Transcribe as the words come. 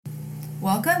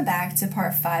Welcome back to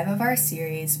part 5 of our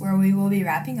series, where we will be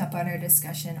wrapping up on our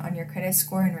discussion on your credit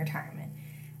score in retirement.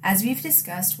 As we've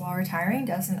discussed, while retiring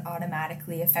doesn't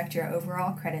automatically affect your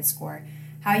overall credit score,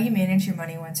 how you manage your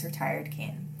money once retired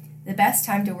can. The best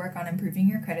time to work on improving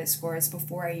your credit score is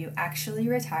before you actually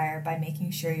retire by making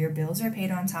sure your bills are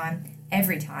paid on time,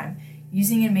 every time,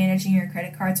 using and managing your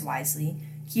credit cards wisely,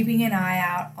 keeping an eye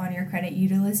out on your credit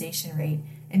utilization rate,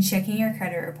 and checking your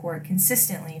credit report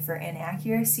consistently for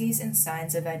inaccuracies and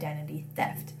signs of identity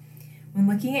theft. When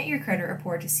looking at your credit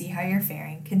report to see how you're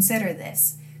faring, consider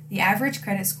this. The average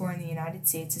credit score in the United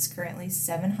States is currently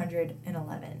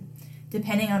 711.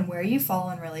 Depending on where you fall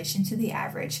in relation to the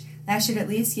average, that should at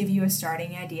least give you a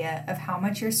starting idea of how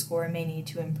much your score may need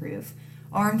to improve.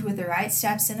 Armed with the right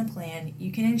steps and a plan,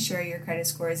 you can ensure your credit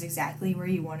score is exactly where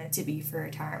you want it to be for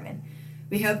retirement.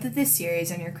 We hope that this series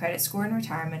on your credit score in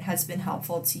retirement has been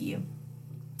helpful to you.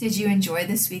 Did you enjoy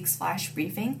this week's flash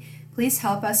briefing? Please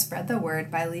help us spread the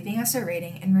word by leaving us a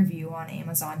rating and review on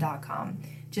Amazon.com.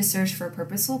 Just search for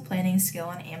Purposeful Planning Skill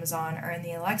on Amazon or in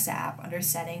the Alexa app under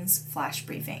Settings Flash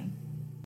Briefing.